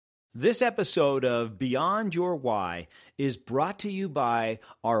This episode of Beyond Your Why is brought to you by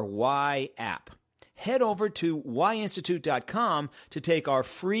our Why app. Head over to whyinstitute.com to take our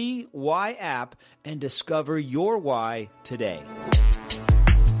free Why app and discover your why today.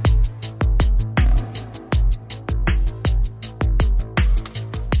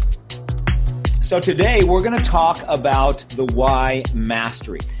 So today we're going to talk about the why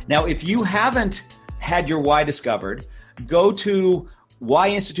mastery. Now, if you haven't had your why discovered, go to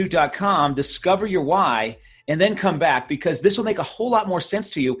whyinstitute.com, discover your why, and then come back, because this will make a whole lot more sense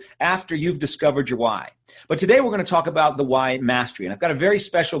to you after you've discovered your why. But today we're going to talk about the why mastery, and I've got a very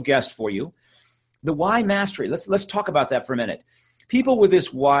special guest for you. The why mastery, let's talk about that for a minute. People with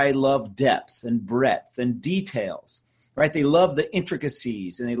this why love depth and breadth and details, right? They love the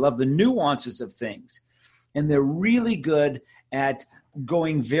intricacies and they love the nuances of things. And they're really good at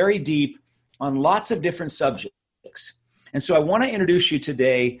going very deep on lots of different subjects. And so I want to introduce you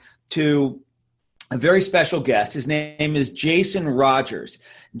today to a very special guest. His name is Jason Rogers.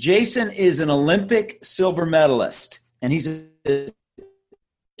 Jason is an Olympic silver medalist, and he's a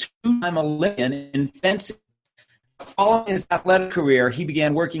two-time Olympian in fencing. Following his athletic career, he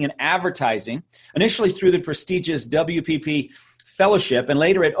began working in advertising, initially through the prestigious WPP Fellowship, and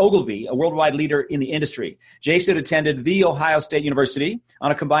later at Ogilvy, a worldwide leader in the industry. Jason attended The Ohio State University on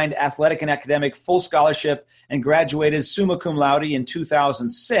a combined athletic and academic full scholarship and graduated summa cum laude in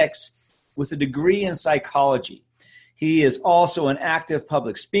 2006 with a degree in psychology. He is also an active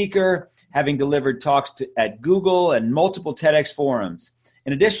public speaker, having delivered talks at Google and multiple TEDx forums.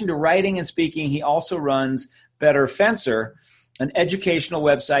 In addition to writing and speaking, he also runs Better Fencer, an educational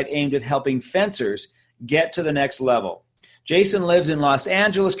website aimed at helping fencers get to the next level. Jason lives in Los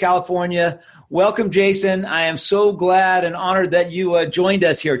Angeles, California. Welcome, Jason. I am so glad and honored that you joined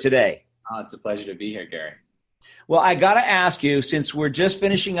us here today. It's a pleasure to be here, Gary. Well, I got to ask you, since we're just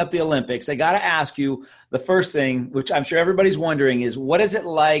finishing up the Olympics, I got to ask you the first thing, which I'm sure everybody's wondering, is what is it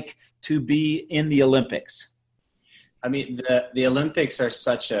like to be in the Olympics? I mean, the Olympics are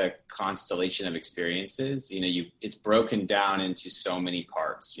such a constellation of experiences. You know, it's broken down into so many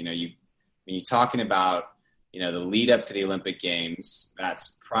parts. You know, when you're talking about, you know, the lead up to the Olympic Games,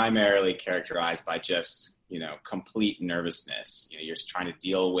 that's primarily characterized by just, you know, complete nervousness. You know, you're just trying to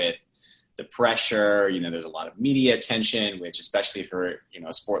deal with the pressure. You know, there's a lot of media attention, which especially for, you know,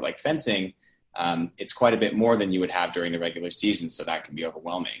 a sport like fencing, it's quite a bit more than you would have during the regular season. So that can be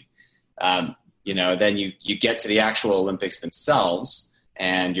overwhelming. You know, then you get to the actual Olympics themselves,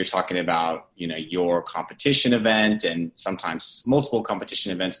 and you're talking about, you know, your competition event and sometimes multiple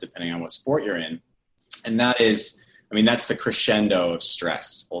competition events, depending on what sport you're in. And that's the crescendo of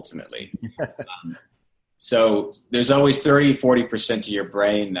stress, ultimately. So there's always 30-40% of your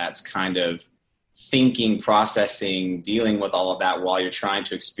brain that's kind of thinking, processing, dealing with all of that while you're trying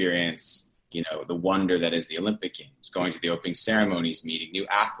to experience, you know, the wonder that is the Olympic Games, going to the opening ceremonies, meeting new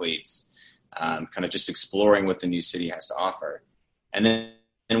athletes, kind of just exploring what the new city has to offer. And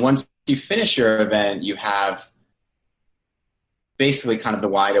then once you finish your event, you have basically kind of the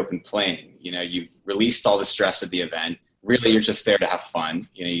wide open plain. You know, you've released all the stress of the event. Really, you're just there to have fun.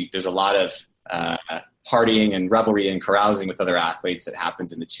 You know, there's a lot of partying and revelry and carousing with other athletes that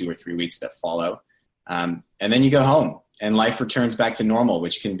happens in the 2 or 3 weeks that follow. And then you go home and life returns back to normal,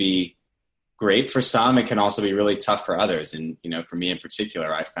 which can be great for some. It can also be really tough for others. And, you know, for me in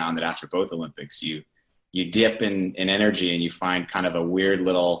particular, I found that after both Olympics, you dip in energy and you find kind of a weird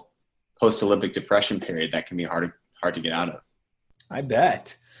little post-Olympic depression period that can be hard to get out of. I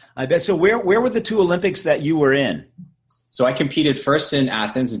bet. So where were the 2 Olympics that you were in? So I competed first in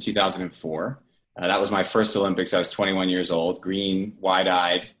Athens in 2004. That was my first Olympics. I was 21 years old, green,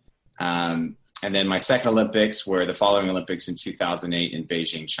 wide-eyed. And then my second Olympics were the following Olympics in 2008 in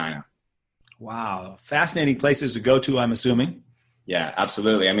Beijing, China. Wow. Fascinating places to go to, I'm assuming. Yeah,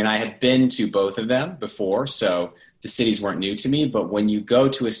 absolutely. I mean, I had been to both of them before, so the cities weren't new to me. But when you go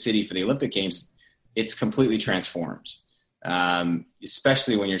to a city for the Olympic Games, it's completely transformed.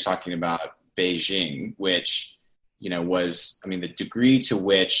 Especially when you're talking about Beijing, which, you know, the degree to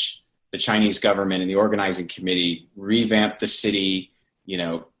which the Chinese government and the organizing committee revamped the city, you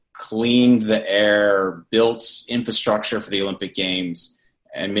know, cleaned the air, built infrastructure for the Olympic Games,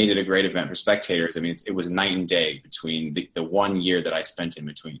 and made it a great event for spectators. I mean, it was night and day between the 1 year that I spent in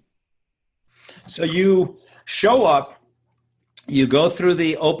between. So you show up, you go through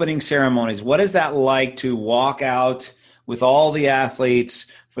the opening ceremonies. What is that like to walk out with all the athletes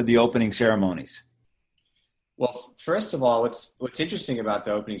for the opening ceremonies? Well, first of all, what's interesting about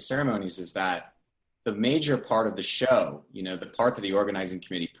the opening ceremonies is that the major part of the show, you know, the part that the organizing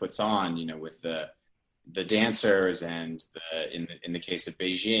committee puts on, you know, with the the dancers, and in the case of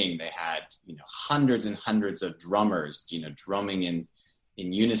Beijing, they had, hundreds and hundreds of drummers, drumming in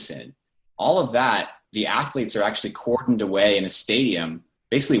unison. All of that, the athletes are actually cordoned away in a stadium,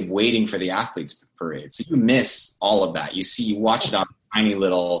 basically waiting for the athletes parade. So you miss all of that. You watch it on a tiny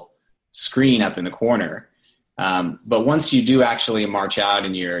little screen up in the corner. But once you do actually march out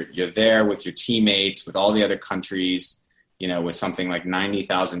and you're there with your teammates, with all the other countries, with something like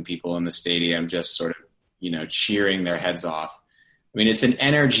 90,000 people in the stadium, just sort of, cheering their heads off. I mean, it's an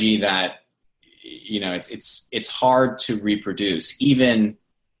energy that, it's hard to reproduce. Even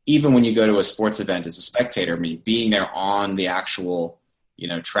when you go to a sports event as a spectator, I mean, being there on the actual,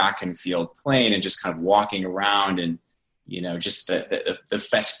 track and field plane and just kind of walking around and, just the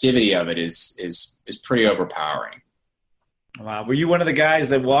festivity of it is pretty overpowering. Wow. Were you one of the guys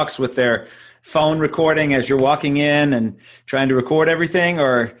that walks with their phone recording as you're walking in and trying to record everything,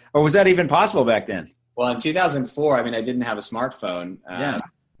 or was that even possible back then? Well, in 2004, I mean, I didn't have a smartphone.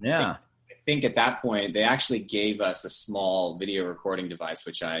 Yeah. I think at that point, they actually gave us a small video recording device,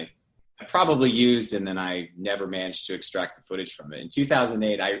 which I probably used, and then I never managed to extract the footage from it. In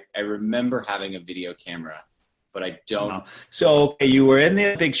 2008, I remember having a video camera, but I don't. Wow. So you were in the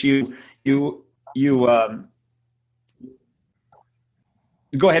Olympics. You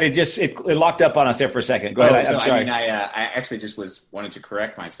go ahead. It locked up on us there for a second. Go ahead. I'm sorry. I actually just wanted to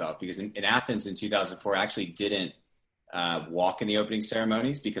correct myself, because in Athens in 2004, I actually didn't walk in the opening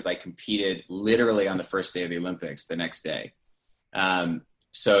ceremonies, because I competed literally on the first day of the Olympics the next day.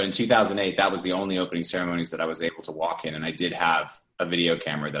 So in 2008, that was the only opening ceremonies that I was able to walk in. And I did have a video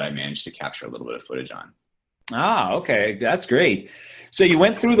camera that I managed to capture a little bit of footage on. Ah, okay. That's great. So you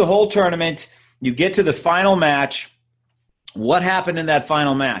went through the whole tournament. You get to the final match. What happened in that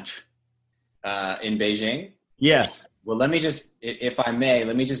final match? In Beijing? Yes. Well, let me just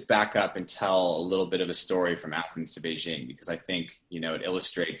back up and tell a little bit of a story from Athens to Beijing, because I think, it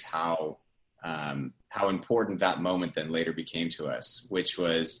illustrates how important that moment then later became to us, which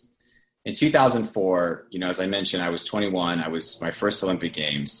was in 2004, as I mentioned, I was 21. I was my first Olympic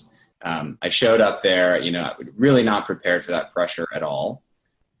Games. I showed up there, really not prepared for that pressure at all.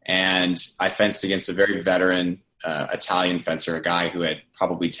 And I fenced against a very veteran Italian fencer, a guy who had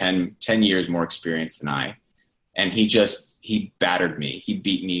probably 10 years more experience than I. And he battered me. He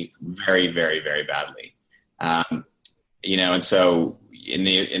beat me very, very, very badly. And so in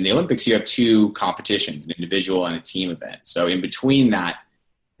the Olympics, you have two competitions, an individual and a team event. So in between that,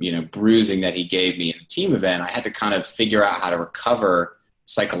 bruising that he gave me in a team event, I had to kind of figure out how to recover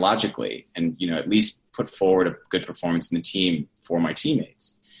psychologically and, at least put forward a good performance in the team for my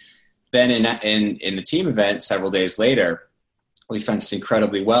teammates. Then in the team event, several days later, we fenced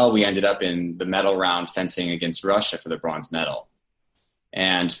incredibly well. We ended up in the medal round fencing against Russia for the bronze medal.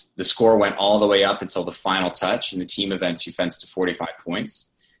 And the score went all the way up until the final touch. In the team events, you fenced to 45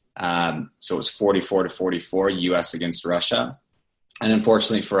 points. So it was 44-44, US against Russia. And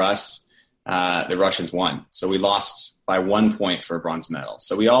unfortunately for us, the Russians won. So we lost by 1 point for a bronze medal.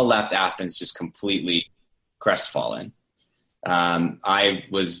 So we all left Athens just completely crestfallen. I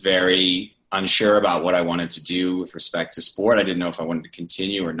was very unsure about what I wanted to do with respect to sport. I didn't know if I wanted to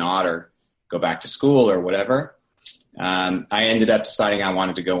continue or not, or go back to school or whatever. I ended up deciding I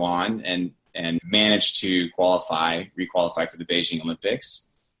wanted to go on and managed to requalify for the Beijing Olympics.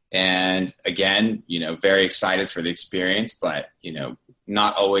 And again, very excited for the experience, but,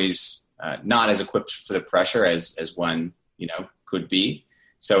 not always, not as equipped for the pressure as one, could be.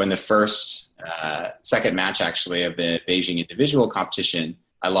 So in the second match actually of the Beijing individual competition,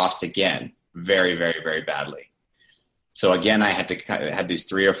 I lost again, very, very, very badly. So again, I had these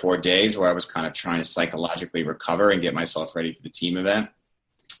 3 or 4 days where I was kind of trying to psychologically recover and get myself ready for the team event,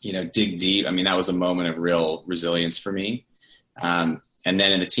 dig deep. I mean, that was a moment of real resilience for me. And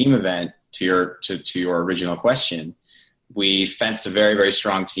then in the team event, to your original question, we fenced a very, very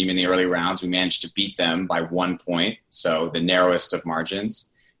strong team in the early rounds. We managed to beat them by 1 point, so the narrowest of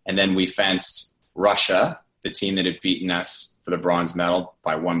margins. And then we fenced Russia, the team that had beaten us for the bronze medal,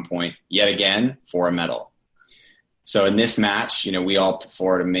 by 1 point, yet again, for a medal. So in this match, we all put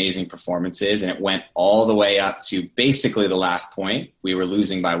forward amazing performances, and it went all the way up to basically the last point. We were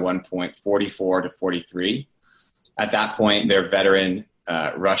losing by 1 point, 44-43. At that point, their veteran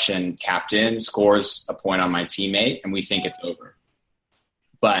Russian captain scores a point on my teammate, and we think it's over.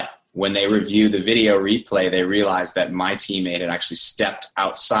 But when they review the video replay, they realize that my teammate had actually stepped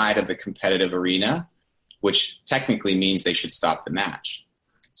outside of the competitive arena, which technically means they should stop the match.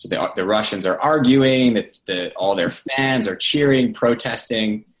 So the Russians are arguing, that all their fans are cheering,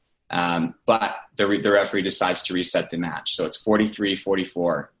 protesting, but the referee decides to reset the match. So it's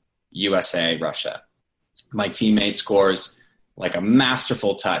 43-44, USA, Russia. My teammate scores like a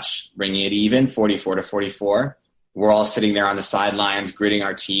masterful touch, bringing it even, 44-44. We're all sitting there on the sidelines, gritting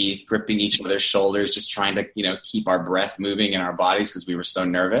our teeth, gripping each other's shoulders, just trying to, keep our breath moving in our bodies because we were so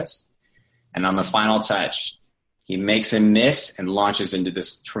nervous. And on the final touch, he makes a miss and launches into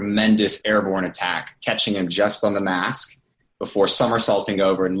this tremendous airborne attack, catching him just on the mask before somersaulting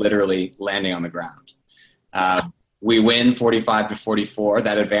over and literally landing on the ground. We win 45-44.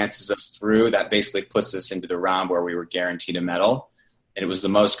 That advances us through. That basically puts us into the round where we were guaranteed a medal. And it was the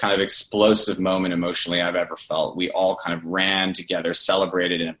most kind of explosive moment emotionally I've ever felt. We all kind of ran together,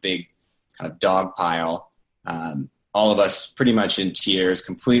 celebrated in a big kind of dog pile. All of us pretty much in tears,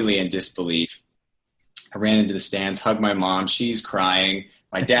 completely in disbelief. I ran into the stands, hugged my mom. She's crying.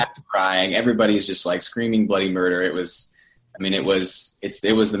 My dad's crying. Everybody's just like screaming bloody murder. It was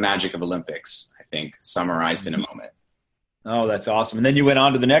the magic of Olympics, I think, summarized in a moment. Oh, that's awesome. And then you went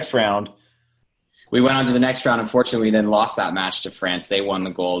on to the next round. We went on to the next round. Unfortunately, we then lost that match to France. They won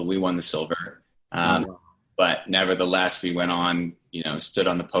the gold. We won the silver. But nevertheless, we went on, stood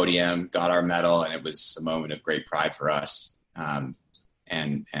on the podium, got our medal, and it was a moment of great pride for us and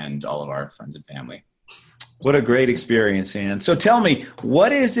all of our friends and family. What a great experience, Ian. So tell me,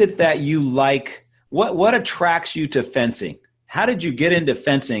 what is it that you like? What attracts you to fencing? How did you get into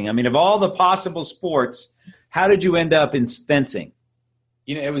fencing? I mean, of all the possible sports, how did you end up in fencing?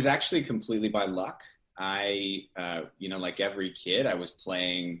 It was actually completely by luck. I, like every kid, I was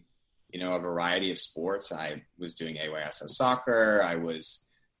playing, a variety of sports. I was doing AYSO soccer. I was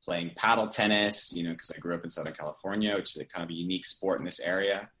playing paddle tennis, because I grew up in Southern California, which is a kind of a unique sport in this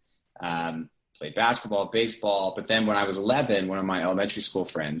area. Played basketball, baseball. But then when I was 11, one of my elementary school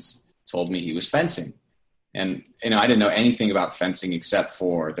friends told me he was fencing. And, I didn't know anything about fencing except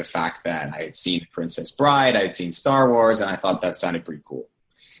for the fact that I had seen Princess Bride, I had seen Star Wars, and I thought that sounded pretty cool.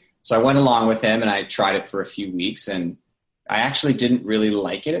 So I went along with him and I tried it for a few weeks, and I actually didn't really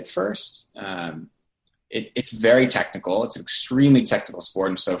like it at first. It's very technical. It's an extremely technical sport.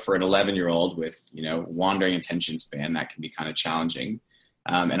 And so for an 11-year-old with, wandering attention span, that can be kind of challenging.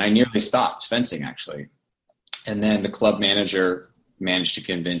 And I nearly stopped fencing, actually. And then the club manager managed to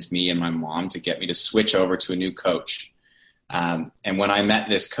convince me and my mom to get me to switch over to a new coach. And when I met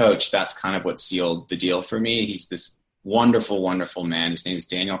this coach, that's kind of what sealed the deal for me. He's this wonderful, wonderful man. His name is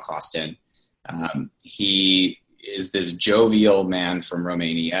Daniel Costin. He is this jovial man from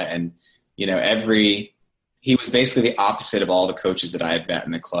Romania. And, he was basically the opposite of all the coaches that I had met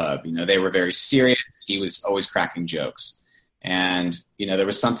in the club. They were very serious. He was always cracking jokes. And, there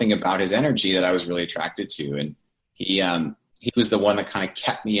was something about his energy that I was really attracted to. And he was the one that kind of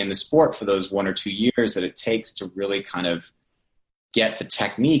kept me in the sport for those 1 or 2 years that it takes to really kind of get the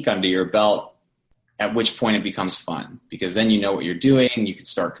technique under your belt, at which point it becomes fun, because then you know what you're doing, you can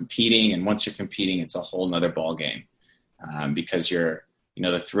start competing. And once you're competing, it's a whole nother ball game, because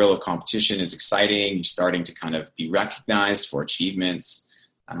the thrill of competition is exciting. You're starting to kind of be recognized for achievements.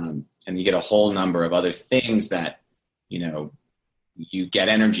 And you get a whole number of other things that, you get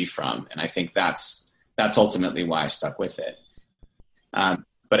energy from. And I think that's ultimately why I stuck with it.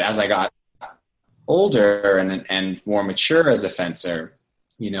 But as I got older and more mature as a fencer,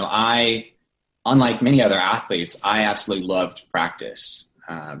 unlike many other athletes, I absolutely loved practice.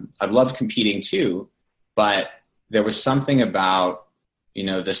 I loved competing too, but there was something about,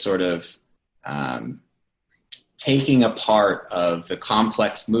 the sort of taking apart of the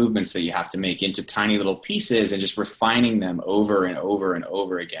complex movements that you have to make into tiny little pieces and just refining them over and over and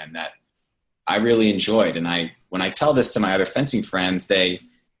over again that I really enjoyed. And when I tell this to my other fencing friends, they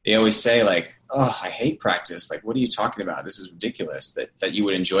always say like, "Oh, I hate practice. Like, what are you talking about? This is ridiculous that you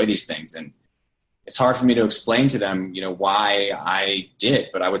would enjoy these things." And it's hard for me to explain to them, why I did,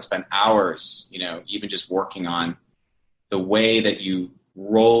 but I would spend hours, even just working on the way that you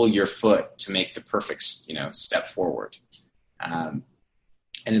roll your foot to make the perfect, step forward. And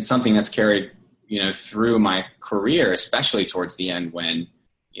it's something that's carried, through my career, especially towards the end when,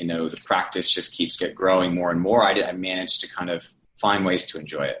 the practice just keeps growing more and more. I managed to kind of find ways to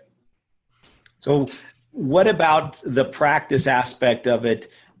enjoy it. So what about the practice aspect of it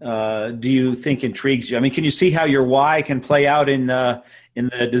do you think intrigues you? I mean, can you see how your why can play out in the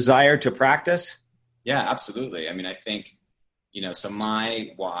desire to practice? Yeah, absolutely. I mean, I think, so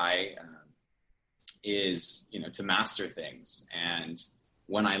my why is, to master things. And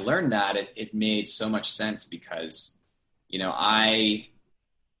when I learned that, it made so much sense because, I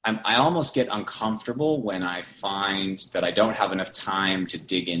almost get uncomfortable when I find that I don't have enough time to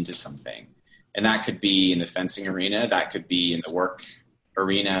dig into something. And that could be in the fencing arena, that could be in the work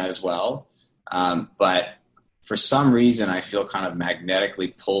arena as well. But for some reason, I feel kind of magnetically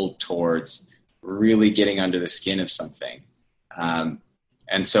pulled towards really getting under the skin of something.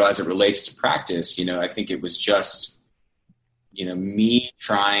 And so as it relates to practice, I think it was just, me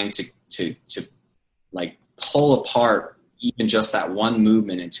trying to like pull apart even just that one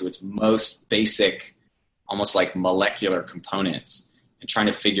movement into its most basic, almost like molecular components, and trying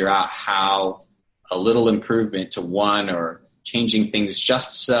to figure out how a little improvement to one or changing things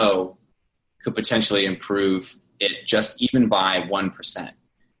just so could potentially improve it just even by 1%.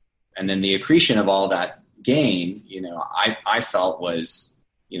 And then the accretion of all that gain, I felt was,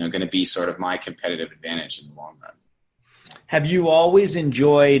 going to be sort of my competitive advantage in the long run. Have you always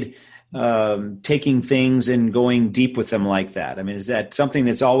enjoyed taking things and going deep with them like that? I mean, is that something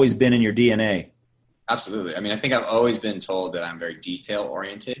that's always been in your DNA? Absolutely. I mean, I think I've always been told that I'm very detail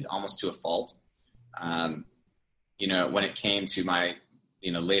oriented, almost to a fault. When it came to my,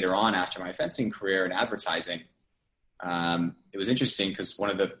 later on after my fencing career in advertising, it was interesting because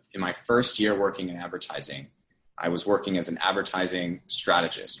in my first year working in advertising, I was working as an advertising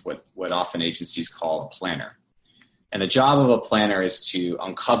strategist, what often agencies call a planner. And the job of a planner is to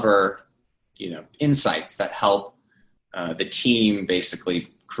uncover, insights that help the team basically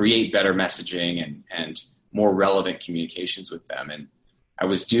create better messaging and more relevant communications with them. And I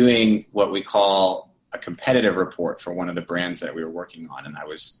was doing what we call a competitive report for one of the brands that we were working on. And I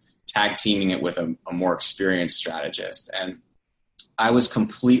was tag teaming it with a more experienced strategist. And I was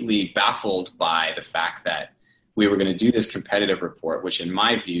completely baffled by the fact that we were going to do this competitive report, which in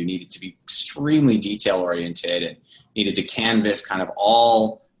my view needed to be extremely detail oriented and needed to canvas kind of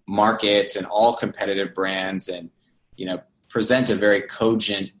all markets and all competitive brands and, present a very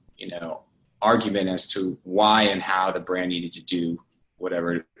cogent, argument as to why and how the brand needed to do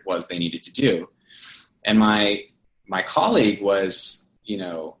whatever it was they needed to do. And my colleague was,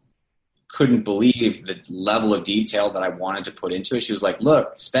 couldn't believe the level of detail that I wanted to put into it. She was like,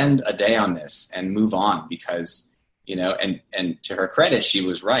 look, spend a day on this and move on because, and to her credit, she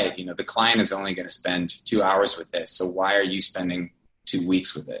was right. The client is only going to spend 2 hours with this. So why are you spending 2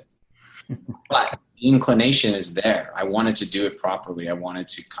 weeks with it? But the inclination is there. I wanted to do it properly. I wanted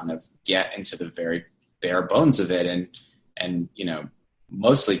to kind of get into the very bare bones of it and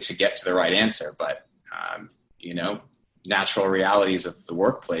mostly to get to the right answer. But, natural realities of the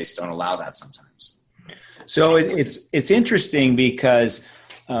workplace don't allow that sometimes. So it's interesting because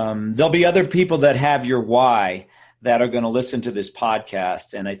there'll be other people that have your why that are going to listen to this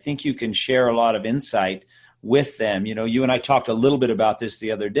podcast. And I think you can share a lot of insight with them. You and I talked a little bit about this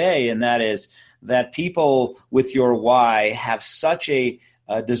the other day, and that is that people with your why have such a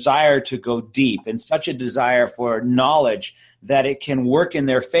desire to go deep and such a desire for knowledge that it can work in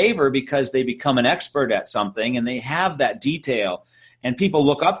their favor because they become an expert at something and they have that detail and people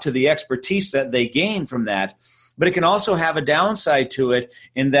look up to the expertise that they gain from that. But it can also have a downside to it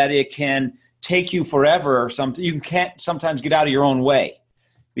in that it can take you forever or something. You can't sometimes get out of your own way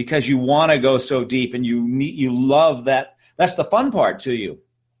because you want to go so deep and you love that. That's the fun part to you.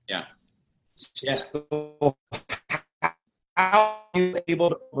 Yeah. Yes. So how were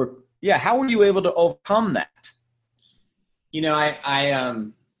you able to overcome that?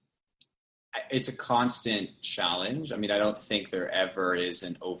 It's a constant challenge. I mean, I don't think there ever is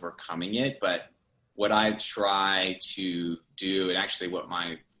an overcoming it, but what I try to do, and actually what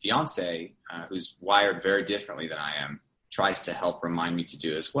my fiance, who's wired very differently than I am, tries to help remind me to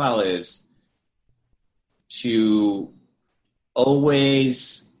do as well, is to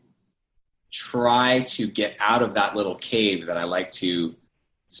always try to get out of that little cave that I like to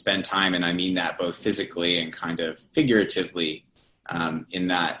spend time in. I mean that both physically and kind of figuratively, in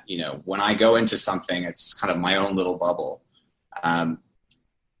that, when I go into something, it's kind of my own little bubble,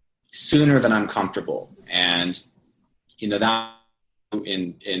 sooner than I'm comfortable. And, that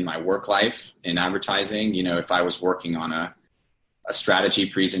in my work life in advertising, if I was working on a strategy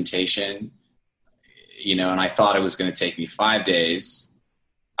presentation, and I thought it was going to take me 5 days,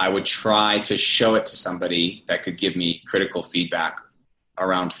 I would try to show it to somebody that could give me critical feedback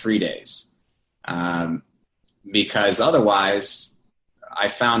around 3 days. Because otherwise I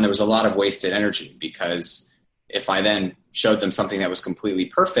found there was a lot of wasted energy, because if I then showed them something that was completely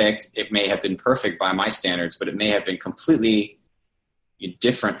perfect, it may have been perfect by my standards, but it may have been completely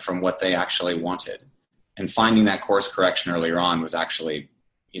different from what they actually wanted. And finding that course correction earlier on was actually,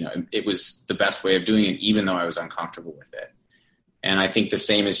 it was the best way of doing it, even though I was uncomfortable with it. And I think the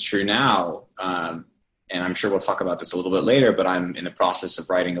same is true now. And I'm sure we'll talk about this a little bit later, but I'm in the process of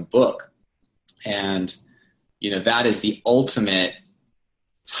writing a book. And, that is the ultimate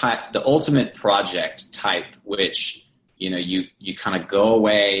project type, which, you kind of go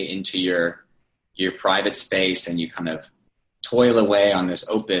away into your private space and you kind of toil away on this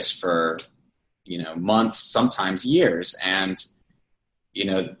opus for, months, sometimes years. And,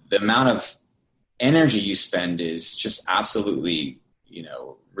 the amount of energy you spend is just absolutely,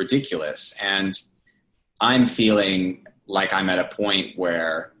 ridiculous. And I'm feeling like I'm at a point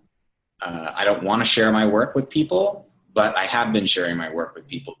where I don't want to share my work with people, but I have been sharing my work with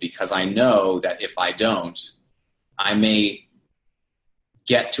people because I know that if I don't, I may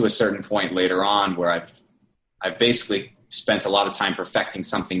get to a certain point later on where I've basically spent a lot of time perfecting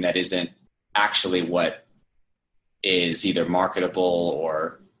something that isn't actually what is either marketable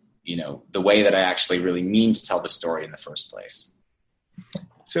or, the way that I actually really mean to tell the story in the first place.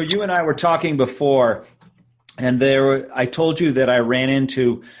 So you and I were talking before, and I told you that I ran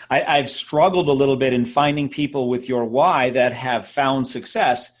into, I've struggled a little bit in finding people with your why that have found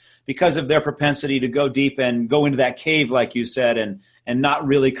success because of their propensity to go deep and go into that cave, like you said, and not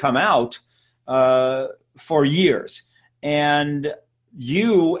really come out for years. And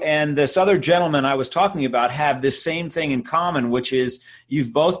you and this other gentleman I was talking about have this same thing in common, which is you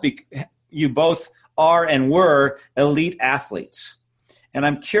both are and were elite athletes. And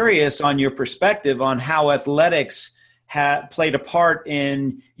I'm curious on your perspective on how athletics played a part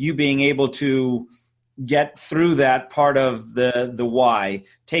in you being able to get through that part of the why,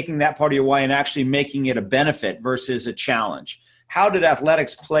 taking that part of your why and actually making it a benefit versus a challenge. How did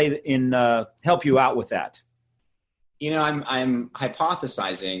athletics play in help you out with that? I'm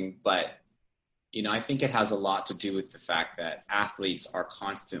hypothesizing, but, I think it has a lot to do with the fact that athletes are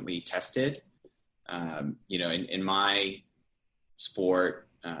constantly tested. In my sport,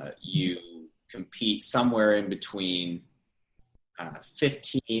 you compete somewhere in between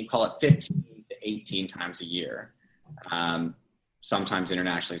 15 to 18 times a year, sometimes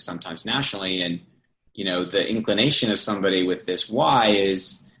internationally, sometimes nationally. And, the inclination of somebody with this why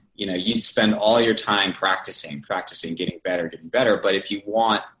is, you'd spend all your time practicing, getting better. But if you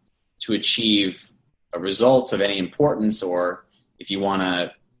want to achieve a result of any importance, or if you want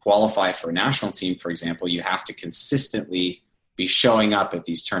to qualify for a national team, for example, you have to consistently be showing up at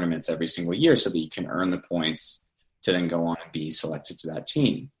these tournaments every single year so that you can earn the points to then go on and be selected to that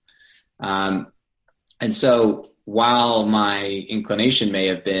team. And so while my inclination may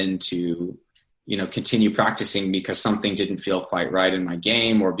have been to continue practicing because something didn't feel quite right in my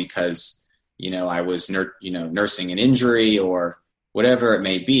game, or because, I was, nursing an injury or whatever it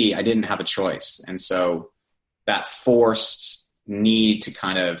may be, I didn't have a choice. And so that forced need to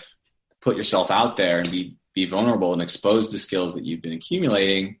kind of put yourself out there and be vulnerable and expose the skills that you've been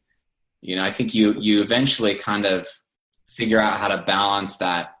accumulating, I think you eventually kind of figure out how to balance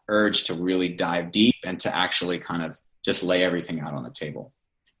that urge to really dive deep and to actually kind of just lay everything out on the table.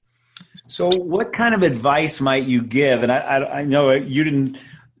 So what kind of advice might you give? And I know you didn't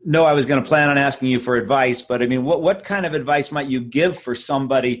know I was going to plan on asking you for advice, but I mean, what kind of advice might you give for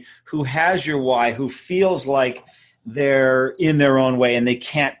somebody who has your why, who feels like they're in their own way and they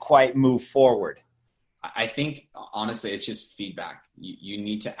can't quite move forward? I think, honestly, it's just feedback. You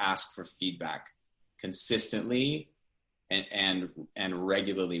need to ask for feedback consistently and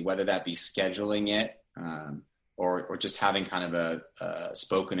regularly, whether that be scheduling it, or just having kind of a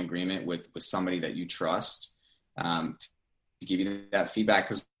spoken agreement with somebody that you trust to give you that feedback.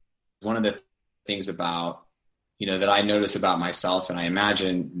 Because one of the things about, that I notice about myself, and I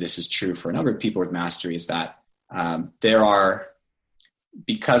imagine this is true for a number of people with mastery, is that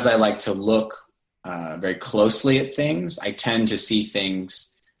because I like to look very closely at things, I tend to see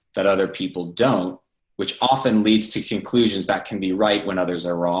things that other people don't, which often leads to conclusions that can be right when others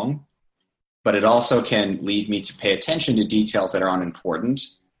are wrong. But it also can lead me to pay attention to details that are unimportant,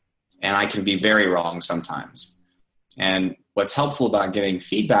 and I can be very wrong sometimes. And what's helpful about getting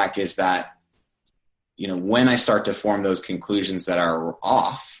feedback is that, when I start to form those conclusions that are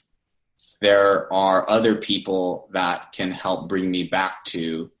off, there are other people that can help bring me back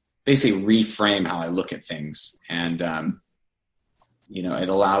to basically reframe how I look at things. And, it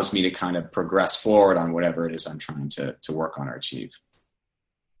allows me to kind of progress forward on whatever it is I'm trying to work on or achieve.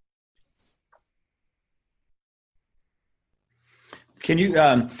 Can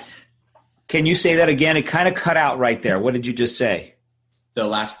you say that again? It kind of cut out right there. What did you just say? The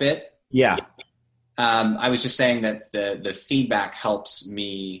last bit? Yeah. I was just saying that the feedback helps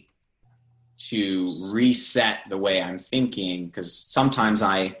me to reset the way I'm thinking, because sometimes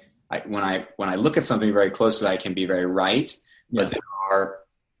when I look at something very closely, I can be very right, but there are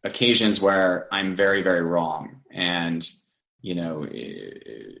occasions where I'm very, very wrong. And,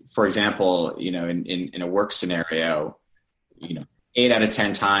 for example, in a work scenario, 8 out of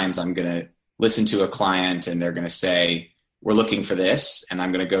 10 times I'm going to listen to a client and they're going to say, we're looking for this. And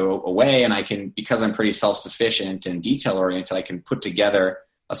I'm going to go away, and I can, because I'm pretty self-sufficient and detail oriented, I can put together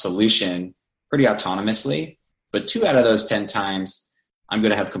a solution pretty autonomously. But 2 out of those 10 times, I'm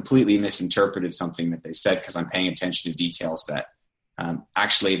going to have completely misinterpreted something that they said because I'm paying attention to details that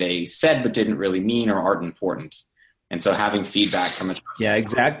actually they said but didn't really mean or aren't important. And so having feedback from a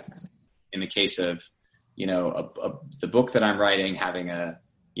exactly. In the case of, the book that I'm writing, having a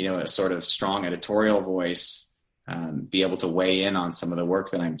sort of strong editorial voice, be able to weigh in on some of the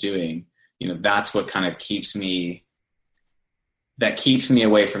work that I'm doing, that's what kind of keeps me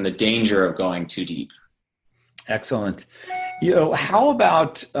away from the danger of going too deep. Excellent. How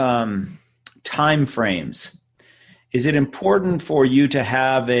about time frames? Is it important for you to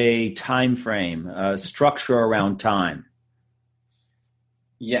have a time frame, a structure around time?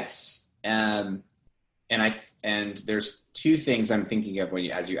 Yes. And there's 2 things I'm thinking of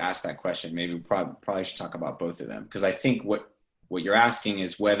as you ask that question. Maybe we probably should talk about both of them, because I think what you're asking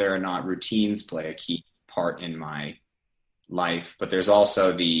is whether or not routines play a key part in my life. But there's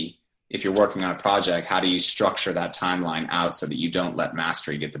also if you're working on a project, how do you structure that timeline out so that you don't let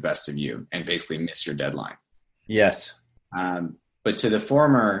mastery get the best of you and basically miss your deadline? Yes. But to the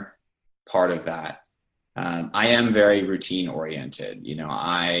former part of that, I am very routine oriented.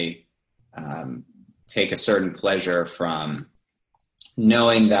 I take a certain pleasure from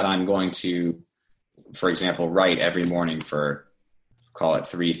knowing that I'm going to, for example, write every morning for, call it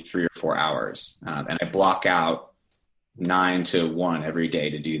 3 or 4 hours. And I block out 9 to 1 every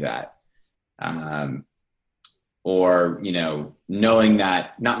day to do that. Or, knowing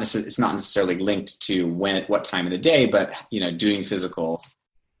that it's not necessarily linked to what time of the day, but, doing physical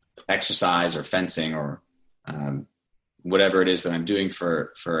exercise or fencing or whatever it is that I'm doing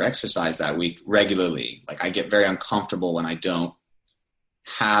for exercise that week regularly. Like, I get very uncomfortable when I don't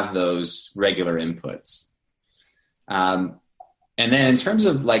have those regular inputs. And then in terms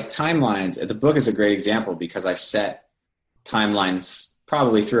of like timelines, the book is a great example because I've set timelines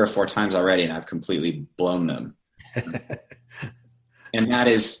probably 3 or 4 times already, and I've completely blown them. And that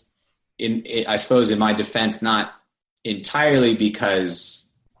is, I suppose, in my defense, not entirely because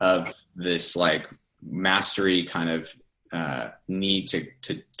of this like mastery kind of need to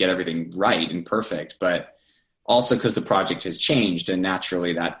get everything right and perfect, but also because the project has changed, and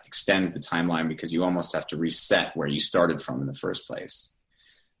naturally that extends the timeline because you almost have to reset where you started from in the first place.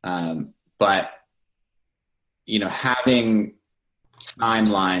 But having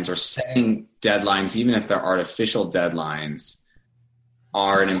timelines or setting deadlines, even if they're artificial deadlines,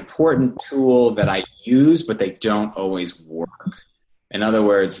 are an important tool that I use, but they don't always work. In other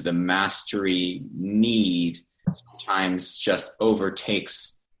words, the mastery need sometimes just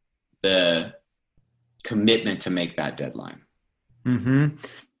overtakes the commitment to make that deadline.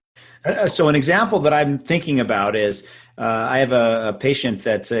 Mm-hmm. So an example that I'm thinking about is I have a patient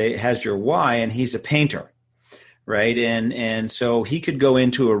that has your why, and he's a painter, right? And so he could go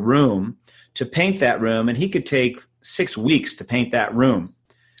into a room to paint that room, and he could take 6 weeks to paint that room.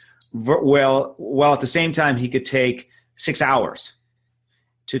 Well, while at the same time, he could take 6 hours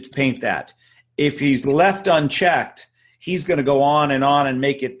to paint that. If he's left unchecked, he's going to go on and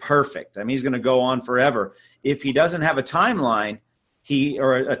make it perfect. I mean, he's going to go on forever. If he doesn't have a timeline,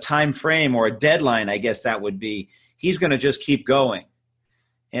 or a time frame or a deadline, I guess that would be, he's going to just keep going.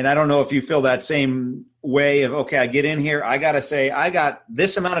 And I don't know if you feel that same way of, okay, I get in here, I got to say, I got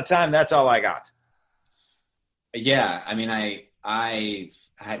this amount of time, that's all I got. Yeah, I mean, I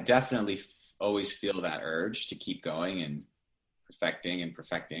definitely always feel that urge to keep going and perfecting and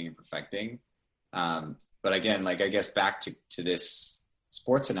perfecting and perfecting. But again, like, I guess back to this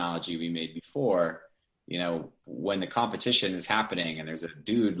sports analogy we made before, when the competition is happening and there's a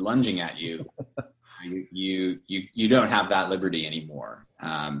dude lunging at you, you don't have that liberty anymore.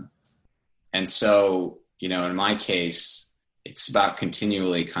 And so, in my case, it's about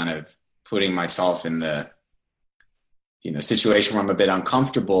continually kind of putting myself in the, situation where I'm a bit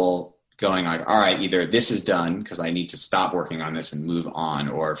uncomfortable, going like, all right, either this is done because I need to stop working on this and move on.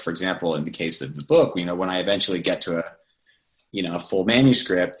 Or, for example, in the case of the book, when I eventually get to a full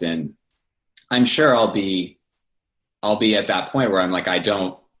manuscript, and I'm sure I'll be at that point where I'm like,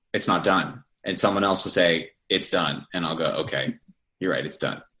 it's not done. And someone else will say, it's done. And I'll go, okay, you're right, it's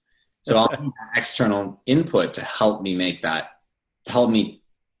done. So I'll need external input to help me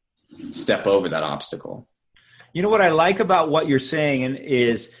step over that obstacle. What I like about what you're saying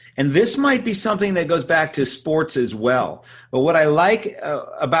is, and this might be something that goes back to sports as well, but what I like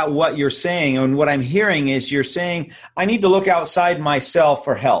about what you're saying and what I'm hearing is you're saying, I need to look outside myself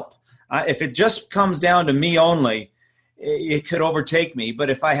for help. If it just comes down to me only, it could overtake me. But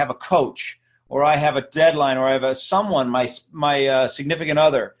if I have a coach, or I have a deadline, or I have someone, my significant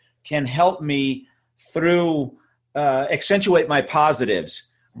other, can help me through, accentuate my positives,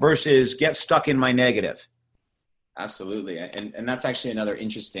 versus get stuck in my negative. Absolutely. And that's actually another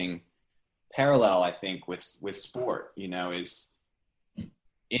interesting parallel, I think, with sport, is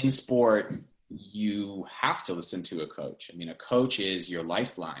in sport, you have to listen to a coach. I mean, a coach is your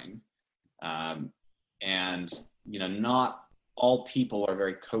lifeline. And, not all people are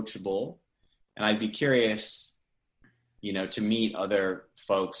very coachable. And I'd be curious, to meet other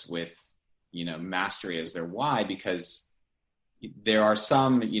folks with, mastery as their why, because there are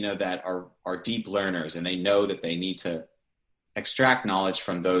some, that are deep learners, and they know that they need to extract knowledge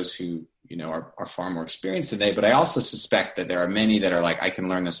from those who, are far more experienced than they. But I also suspect that there are many that are like, I can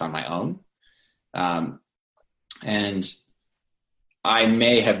learn this on my own. And I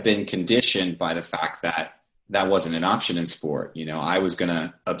may have been conditioned by the fact that that wasn't an option in sport. I was going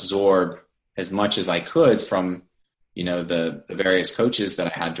to absorb as much as I could from, the various coaches that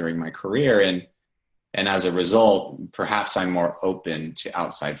I had during my career. And as a result, perhaps I'm more open to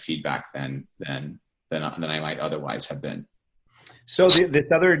outside feedback than I might otherwise have been. So this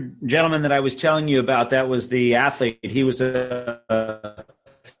other gentleman that I was telling you about, that was the athlete. He was a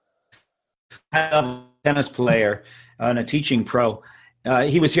high-level tennis player and a teaching pro.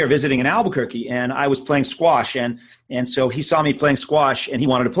 He was here visiting in Albuquerque, and I was playing squash. And so he saw me playing squash, and he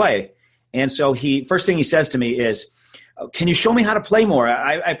wanted to play. And so first thing he says to me is, can you show me how to play more?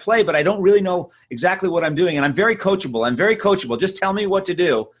 I play, but I don't really know exactly what I'm doing. And I'm very coachable. Just tell me what to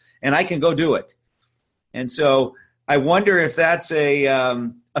do, and I can go do it. And so I wonder if that's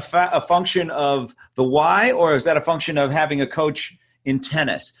a function of the why, or is that a function of having a coach in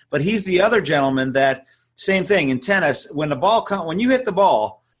tennis? But he's the other gentleman that, same thing in tennis, when you hit the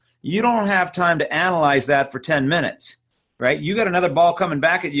ball, you don't have time to analyze that for 10 minutes, right? You got another ball coming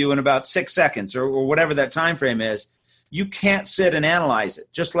back at you in about 6 seconds or whatever that time frame is. You can't sit and analyze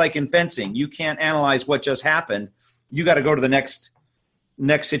it. Just like in fencing, you can't analyze what just happened. You got to go to the next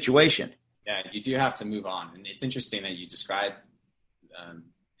situation. Yeah, you do have to move on. And it's interesting that you describe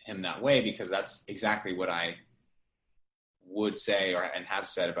him that way, because that's exactly what I would say and have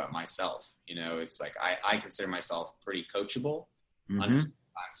said about myself. It's like I consider myself pretty coachable under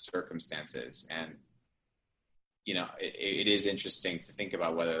circumstances. And, it is interesting to think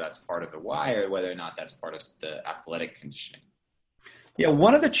about whether that's part of the why or whether or not that's part of the athletic conditioning. Yeah,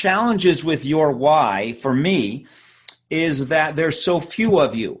 one of the challenges with your why, for me, is that there's so few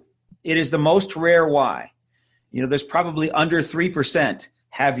of you. It is the most rare why. There's probably under 3%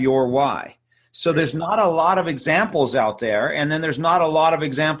 have your why. So there's not a lot of examples out there, and then there's not a lot of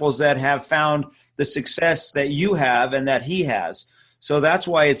examples that have found the success that you have and that he has. So that's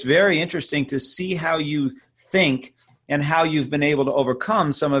why it's very interesting to see how you think and how you've been able to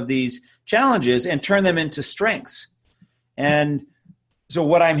overcome some of these challenges and turn them into strengths. And so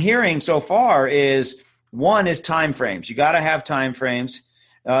what I'm hearing so far is, one is time frames. You got to have time frames.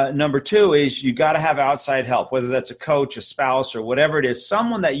 Number two is you got to have outside help, whether that's a coach, a spouse, or whatever it is,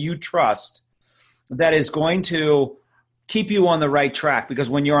 someone that you trust that is going to keep you on the right track. Because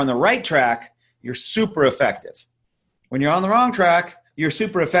when you're on the right track, you're super effective. When you're on the wrong track, you're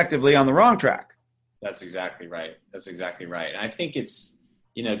super effectively on the wrong track. That's exactly right. And I think it's,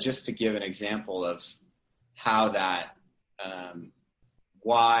 just to give an example of how that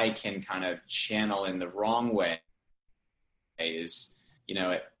why can kind of channel in the wrong way is,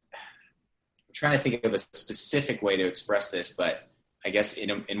 I'm trying to think of a specific way to express this, but I guess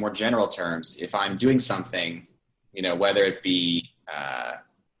in more general terms, if I'm doing something, whether it be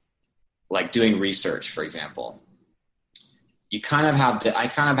like doing research, for example, I kind of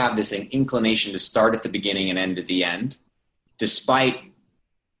have this inclination to start at the beginning and end at the end, despite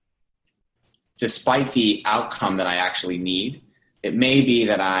the outcome that I actually need. It may be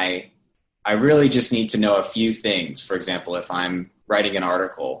that I really just need to know a few things. For example, if I'm writing an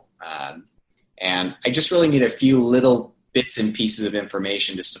article, and I just really need a few little bits and pieces of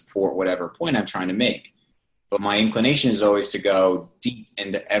information to support whatever point I'm trying to make. But my inclination is always to go deep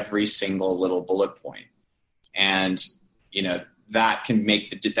into every single little bullet point. And, that can be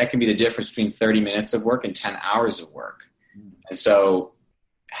the difference between 30 minutes of work and 10 hours of work. And so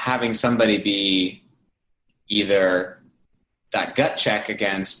having somebody be either that gut check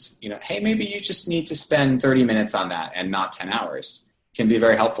against, hey, maybe you just need to spend 30 minutes on that and not 10 hours can be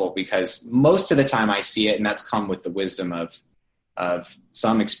very helpful, because most of the time I see it, and that's come with the wisdom of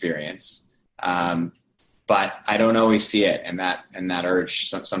some experience. But I don't always see it. And that urge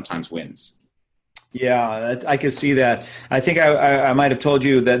sometimes wins. Yeah, I could see that. I think I might have told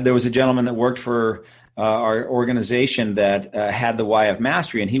you that there was a gentleman that worked for our organization that had the why of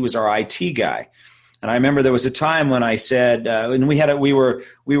mastery, and he was our IT guy. And I remember there was a time when I said, and we were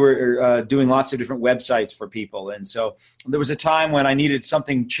doing lots of different websites for people. And so there was a time when I needed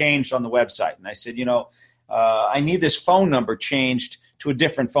something changed on the website. And I said, I need this phone number changed to a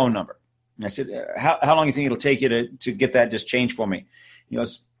different phone number. And I said, how long do you think it'll take you to get that just changed for me? He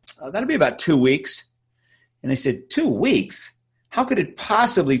goes, that'll be about 2 weeks. And I said, 2 weeks? How could it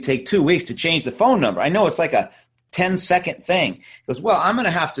possibly take 2 weeks to change the phone number? I know it's like a 10-second thing. He goes, well, I'm going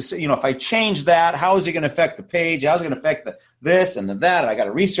to have to say, if I change that, how is it going to affect the page? How is it going to affect this and that? I got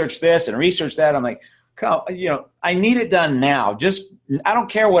to research this and research that. I'm like, I need it done now. I don't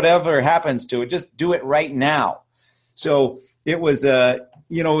care whatever happens to it. Just do it right now. So it was, it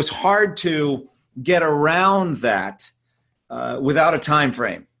was hard to get around that without a time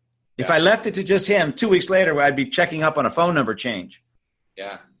frame. If I left it to just him, 2 weeks later, I'd be checking up on a phone number change.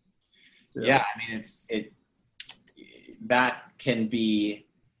 Yeah. So. Yeah. I mean, that can be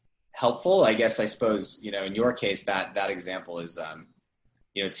helpful. I suppose, in your case, that example is,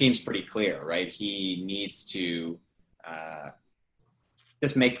 it seems pretty clear, right? He needs to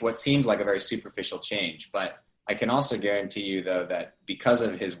just make what seems like a very superficial change. But I can also guarantee you, though, that because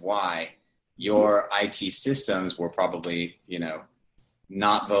of his why, your IT systems were probably,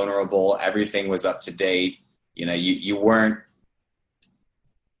 not vulnerable. Everything was up to date. You weren't,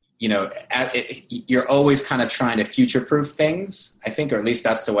 you're always kind of trying to future-proof things, I think, or at least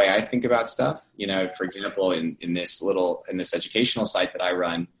that's the way I think about stuff. For example, in this educational site that I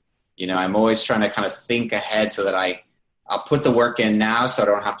run, I'm always trying to kind of think ahead so that I'll put the work in now so I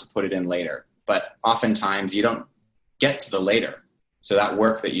don't have to put it in later. But oftentimes you don't get to the later. So that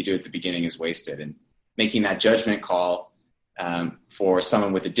work that you do at the beginning is wasted. And making that judgment call for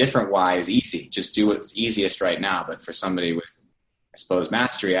someone with a different why is easy. Just do what's easiest right now. But for somebody with, I suppose,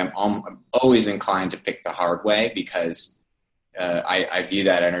 mastery, I'm always inclined to pick the hard way because I view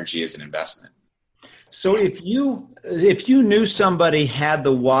that energy as an investment. So if you knew somebody had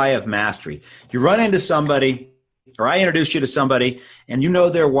the why of mastery, you run into somebody, or I introduce you to somebody, and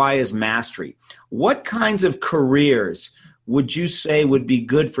their why is mastery, what kinds of careers would you say would be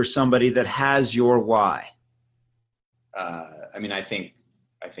good for somebody that has your why?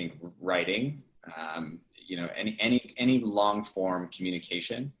 I think writing, any long form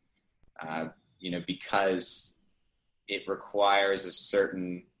communication, because it requires a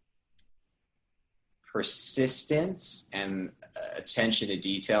certain persistence and attention to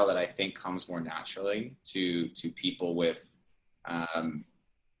detail that I think comes more naturally to people with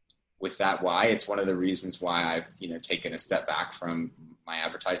that why. It's one of the reasons why I've, taken a step back from my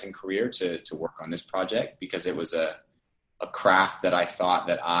advertising career to work on this project, because it was a craft that I thought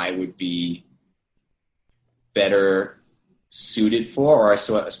that I would be better suited for, or I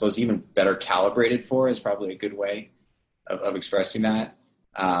suppose even better calibrated for is probably a good way of expressing that.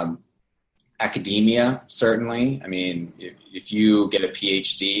 Academia, certainly. I mean, if you get a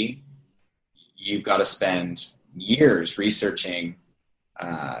PhD, you've got to spend years researching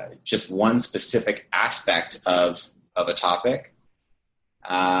just one specific aspect of a topic.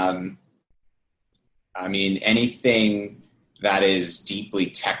 Anything that is deeply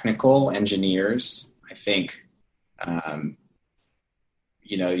technical, engineers, I think, again,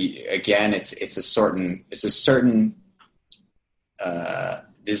 it's a certain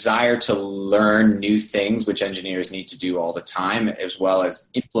desire to learn new things, which engineers need to do all the time, as well as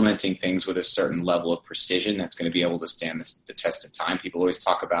implementing things with a certain level of precision that's going to be able to stand the test of time. People always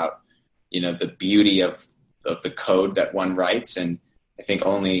talk about, the beauty of the code that one writes, and I think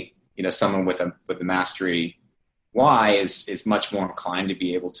only someone with a mastery why is much more inclined to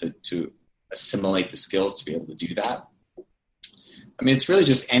be able to assimilate the skills to be able to do that. I mean, it's really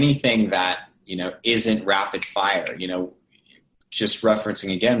just anything that isn't rapid fire. Just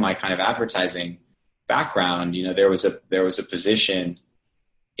referencing again my kind of advertising background, there was a position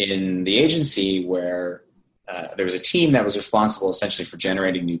in the agency where there was a team that was responsible essentially for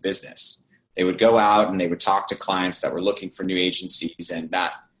generating new business. They would go out and they would talk to clients that were looking for new agencies, and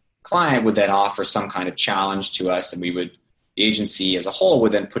that client would then offer some kind of challenge to us, and the agency as a whole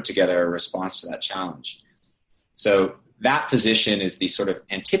would then put together a response to that challenge. So that position is the sort of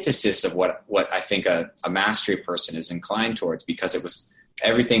antithesis of what I think a mastery person is inclined towards, because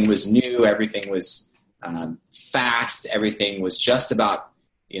everything was new, everything was fast, everything was just about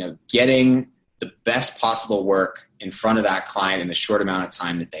getting the best possible work in front of that client in the short amount of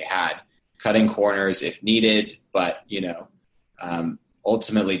time that they had, cutting corners if needed, but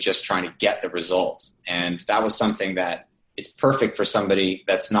ultimately just trying to get the result. And that was something that it's perfect for somebody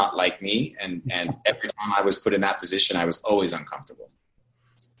that's not like me. And every time I was put in that position, I was always uncomfortable.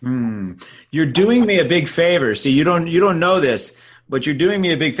 You're doing me a big favor. See, you don't know this, but you're doing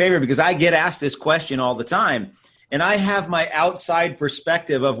me a big favor because I get asked this question all the time. And I have my outside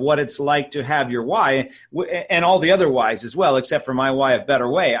perspective of what it's like to have your why and all the other whys as well, except for my why of better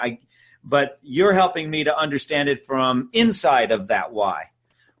way. But you're helping me to understand it from inside of that why,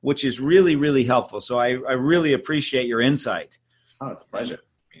 which is really, really helpful. So I really appreciate your insight. Oh, it's a pleasure.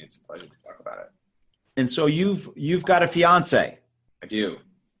 I mean, it's a pleasure to talk about it. And so you've got a fiance. I do.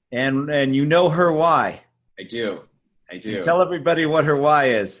 And you know her why. I do. Tell everybody what her why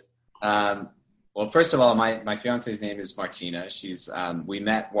is. Well, first of all, my fiance's name is Martina. She's we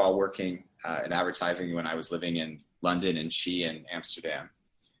met while working in advertising when I was living in London and she in Amsterdam.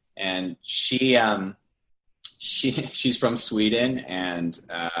 And she's from Sweden and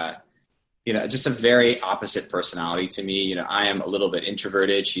just a very opposite personality to me. I am a little bit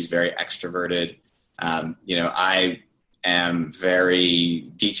introverted. She's very extroverted. I am very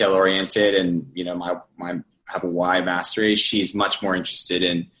detail oriented and my have a why mastery. She's much more interested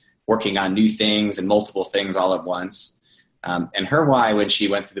in working on new things and multiple things all at once. And her why when she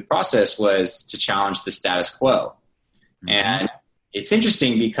went through the process was to challenge the status quo. Mm-hmm. And it's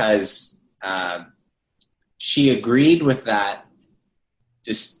interesting because she agreed with that.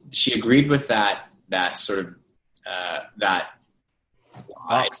 She agreed with that sort of that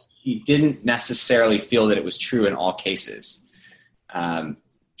why. She didn't necessarily feel that it was true in all cases.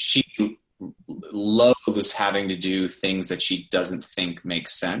 She loathes having to do things that she doesn't think make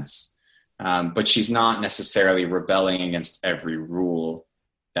sense, but she's not necessarily rebelling against every rule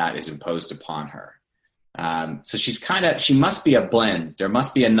that is imposed upon her. So she must be a blend. There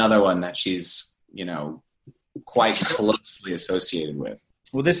must be another one that she's, quite closely associated with.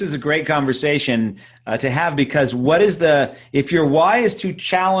 Well, this is a great conversation to have because if your why is to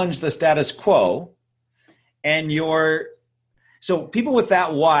challenge the status quo and so people with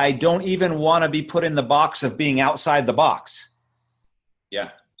that why don't even want to be put in the box of being outside the box.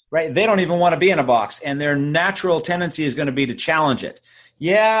 Yeah. Right. They don't even want to be in a box and their natural tendency is going to be to challenge it.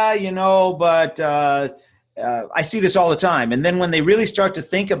 Yeah, but I see this all the time. And then when they really start to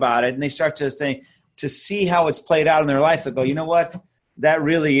think about it and they start to see how it's played out in their life, they go, you know what? That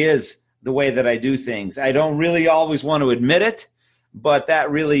really is the way that I do things. I don't really always want to admit it, but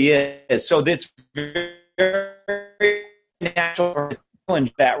that really is. So that's very natural to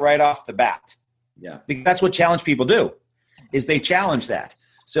challenge that right off the bat. Yeah. Because that's what challenge people do, is they challenge that.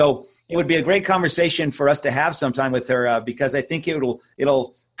 So it would be a great conversation for us to have sometime with her because I think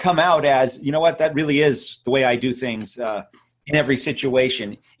it'll come out as, you know what, that really is the way I do things in every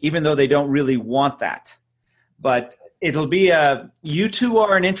situation, even though they don't really want that. But it'll be you two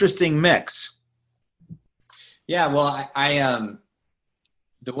are an interesting mix. Yeah, well, I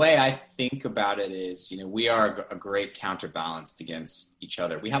the way I think about it is, we are a great counterbalance against each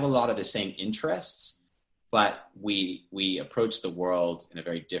other. We have a lot of the same interests, but we approach the world in a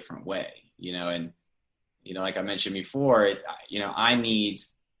very different way, and, like I mentioned before, I need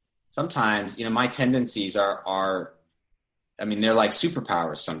sometimes, my tendencies are, they're like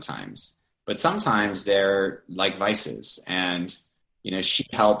superpowers sometimes, but sometimes they're like vices. And, she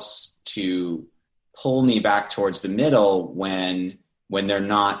helps to pull me back towards the middle when they're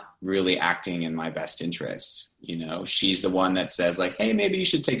not really acting in my best interest. She's the one that says like, hey, maybe you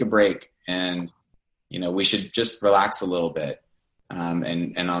should take a break and, we should just relax a little bit.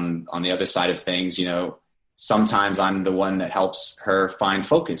 And on the other side of things, sometimes I'm the one that helps her find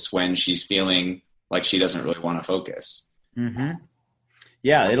focus when she's feeling like she doesn't really want to focus. Mm-hmm.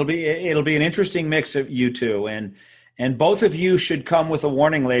 Yeah, it'll be an interesting mix of you two, and both of you should come with a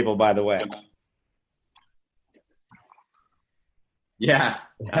warning label, by the way. Yeah,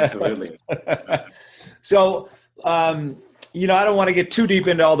 absolutely. So, I don't want to get too deep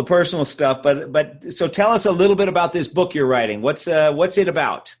into all the personal stuff, but so tell us a little bit about this book you're writing. What's it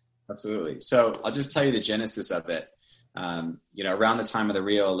about? Absolutely. So I'll just tell you the genesis of it. Around the time of the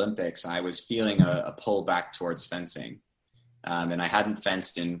Rio Olympics, I was feeling a pull back towards fencing. And I hadn't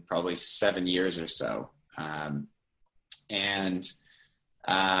fenced in probably 7 years or so. I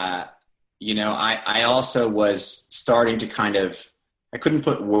also was starting to I couldn't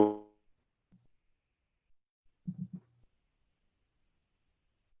put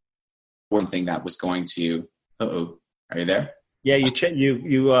one thing that was going to, are you there? Yeah,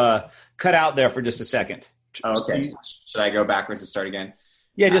 you cut out there for just a second. Oh, okay. Should I go backwards and start again?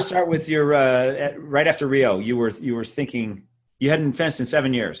 Yeah, just start with your right after Rio. You were thinking you hadn't fenced in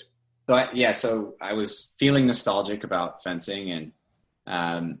 7 years. So I was feeling nostalgic about fencing, and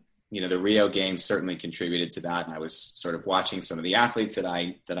the Rio Games certainly contributed to that. And I was sort of watching some of the athletes that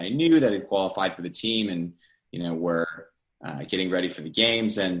I knew that had qualified for the team, and were getting ready for the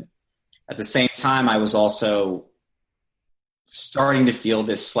games. And at the same time, I was also starting to feel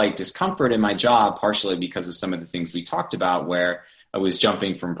this slight discomfort in my job, partially because of some of the things we talked about, where I was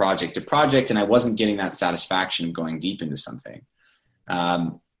jumping from project to project and I wasn't getting that satisfaction of going deep into something.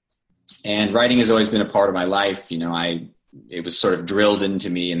 And writing has always been a part of my life. It was sort of drilled into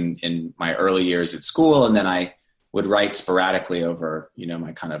me in my early years at school. And then I would write sporadically over,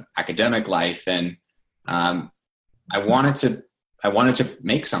 my kind of academic life. And I wanted to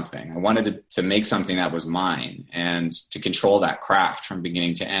make something. I wanted to make something that was mine and to control that craft from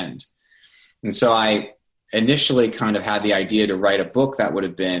beginning to end. And so I initially kind of had the idea to write a book that would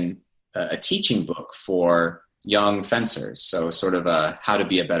have been a teaching book for young fencers. So sort of a how to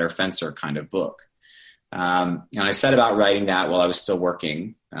be a better fencer kind of book. And I set about writing that while I was still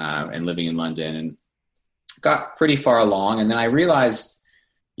working and living in London, and got pretty far along. And then I realized,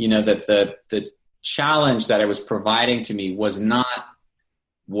 that the challenge that it was providing to me was not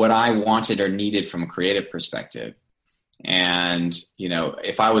what I wanted or needed from a creative perspective. And,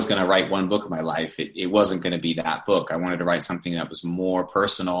 if I was going to write one book of my life, it wasn't going to be that book. I wanted to write something that was more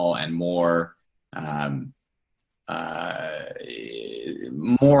personal and more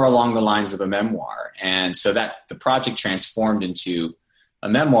along the lines of a memoir. And so that the project transformed into a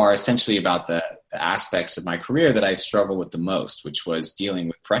memoir essentially about the aspects of my career that I struggled with the most, which was dealing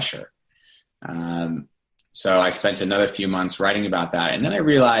with pressure. So I spent another few months writing about that. And then I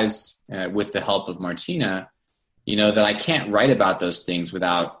realized with the help of Martina, that I can't write about those things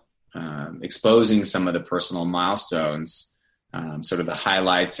without exposing some of the personal milestones, sort of the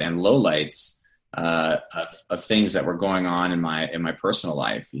highlights and lowlights of things that were going on in my personal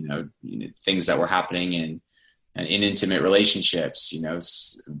life, things that were happening in intimate relationships,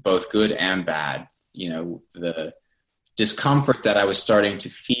 both good and bad, the discomfort that I was starting to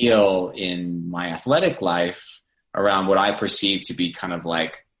feel in my athletic life around what I perceived to be kind of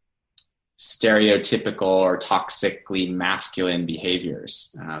like stereotypical or toxically masculine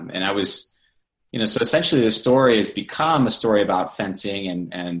behaviors. And I was, so essentially the story has become a story about fencing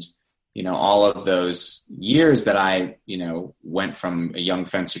and all of those years that I, went from a young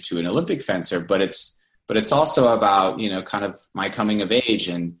fencer to an Olympic fencer, but it's also about, kind of my coming of age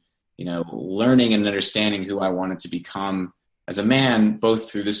and, learning and understanding who I wanted to become as a man,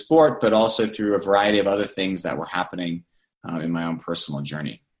 both through the sport, but also through a variety of other things that were happening in my own personal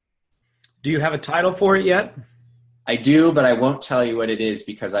journey. Do you have a title for it yet? I do, but I won't tell you what it is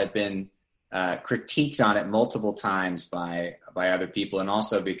because I've been critiqued on it multiple times by other people, and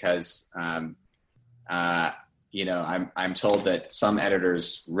also because I'm told that some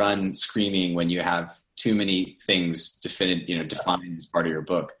editors run screaming when you have too many things defined as part of your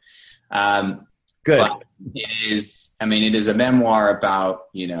book. Good. But it is a memoir about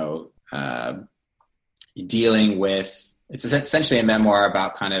dealing with. It's essentially a memoir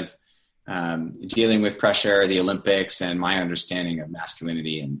about kind of dealing with pressure, the Olympics, and my understanding of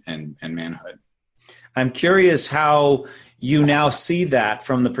masculinity and manhood. I'm curious how you now see that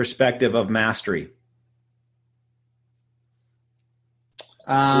from the perspective of mastery.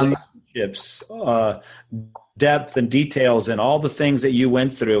 Relationships, depth and details and all the things that you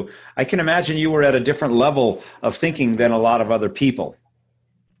went through. I can imagine you were at a different level of thinking than a lot of other people.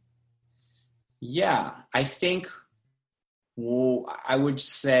 Yeah, I think I would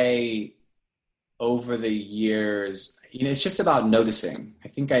say over the years, it's just about noticing. I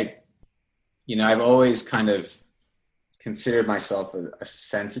think I've always kind of considered myself a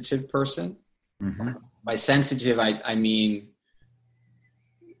sensitive person. Mm-hmm. By sensitive, I mean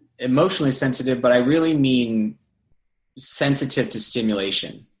emotionally sensitive, but I really mean sensitive to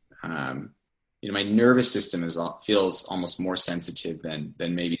stimulation. My nervous system feels almost more sensitive than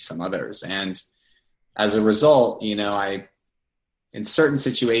maybe some others. And as a result, in certain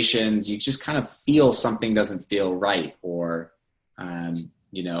situations, you just kind of feel something doesn't feel right, or, in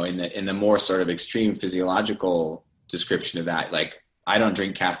the more sort of extreme physiological description of that, like I don't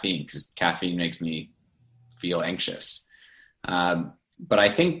drink caffeine because caffeine makes me feel anxious. But I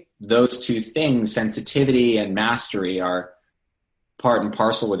think those two things, sensitivity and mastery, are part and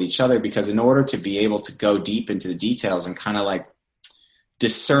parcel with each other, because in order to be able to go deep into the details and kind of like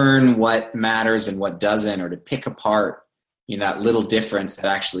discern what matters and what doesn't, or to pick apart, that little difference that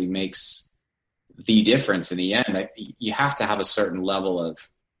actually makes the difference in the end, you have to have a certain level of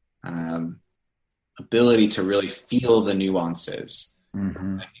ability to really feel the nuances.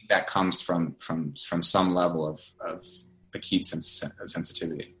 Mm-hmm. I think that comes from some level of acute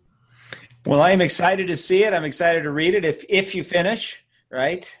sensitivity. Well, I am excited to see it. I'm excited to read it if you finish,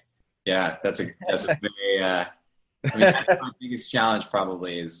 right? Yeah, that's a very that's my biggest challenge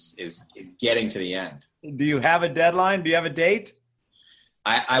probably is getting to the end. Do you have a deadline? Do you have a date?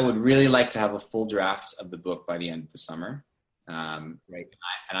 I would really like to have a full draft of the book by the end of the summer. Right.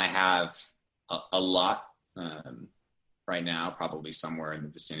 And I have a lot right now, probably somewhere in the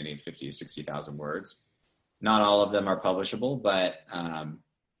vicinity of 50 to 60,000 words. Not all of them are publishable, but I'm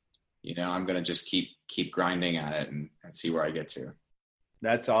going to just keep grinding at it and see where I get to.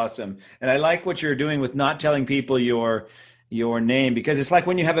 That's awesome. And I like what you're doing with not telling people your name, because it's like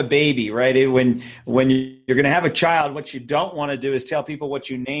when you have a baby, right? When you're going to have a child, what you don't want to do is tell people what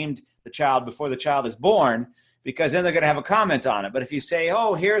you named the child before the child is born, because then they're going to have a comment on it. But if you say,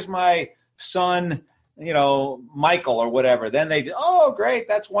 oh, here's my son, Michael or whatever, then they, oh, great,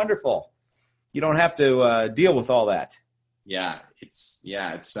 that's wonderful. You don't have to deal with all that. Yeah, it's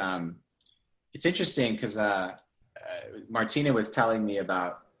interesting because Martina was telling me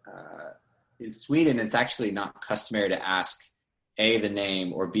about in Sweden, it's actually not customary to ask A, the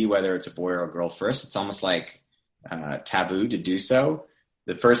name, or B, whether it's a boy or a girl first. It's almost like taboo to do so.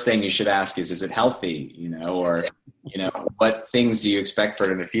 The first thing you should ask is it healthy, or, what things do you expect for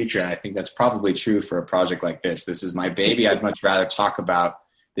it in the future? And I think that's probably true for a project like this. This is my baby. I'd much rather talk about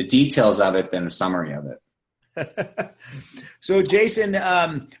the details of it than the summary of it. So Jason,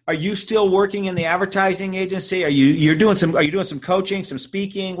 are you still working in the advertising agency? Are you doing some coaching, some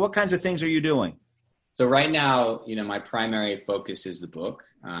speaking? What kinds of things are you doing? So right now, my primary focus is the book.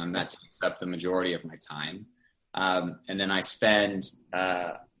 That takes up the majority of my time. And then I spend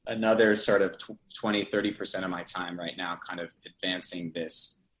another sort of 20-30% of my time right now kind of advancing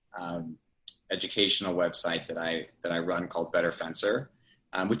this educational website that I run called Better Fencer.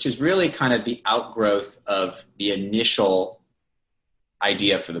 Which is really kind of the outgrowth of the initial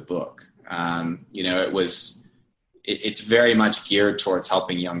idea for the book. It's very much geared towards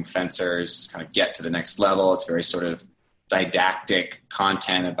helping young fencers kind of get to the next level. It's very sort of didactic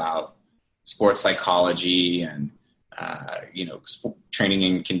content about sports psychology and, training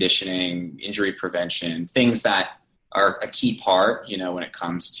and conditioning, injury prevention, things that are a key part, when it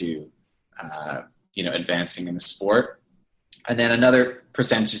comes to, advancing in the sport. And then another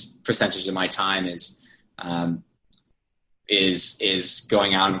percentage of my time is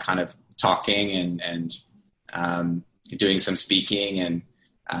going out and kind of talking and doing some speaking. And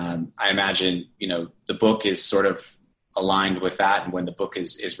I imagine, the book is sort of aligned with that. And when the book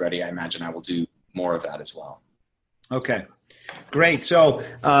is ready, I imagine I will do more of that as well. Okay, great. So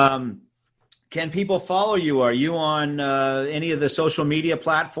can people follow you? Are you on any of the social media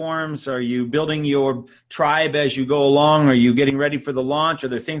platforms? Are you building your tribe as you go along? Are you getting ready for the launch? Are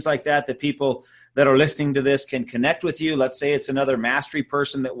there things like that people that are listening to this can connect with you? Let's say it's another mastery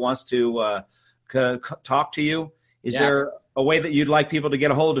person that wants to talk to you. Is there a way that you'd like people to get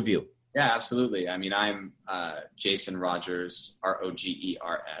a hold of you? Yeah, absolutely. I mean, I'm Jason Rogers,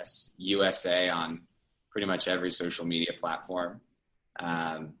 Rogers, USA on pretty much every social media platform.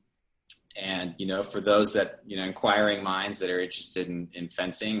 And, for those that, inquiring minds that are interested in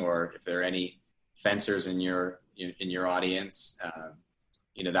fencing, or if there are any fencers in your audience,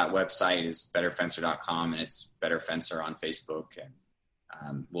 that website is betterfencer.com, and it's Better Fencer on Facebook.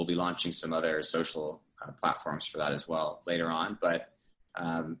 And we'll be launching some other social platforms for that as well later on. But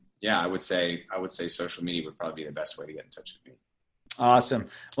I would say social media would probably be the best way to get in touch with me. Awesome.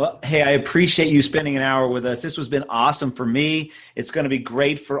 Well, hey, I appreciate you spending an hour with us. This has been awesome for me. It's going to be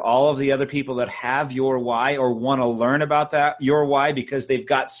great for all of the other people that have your why or want to learn about your why, because they've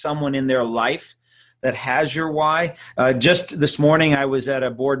got someone in their life that has your why. Just this morning, I was at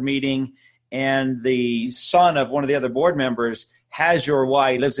a board meeting, and the son of one of the other board members has your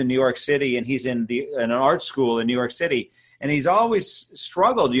why. He lives in New York City, and he's in an art school in New York City. And he's always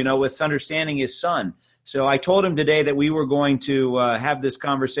struggled, with understanding his son. So I told him today that we were going to have this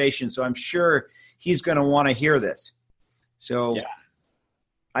conversation. So I'm sure he's going to want to hear this. So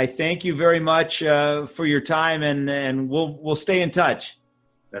I thank you very much for your time, and we'll stay in touch.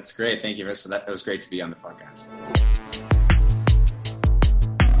 That's great. Thank you. So that was great to be on the podcast.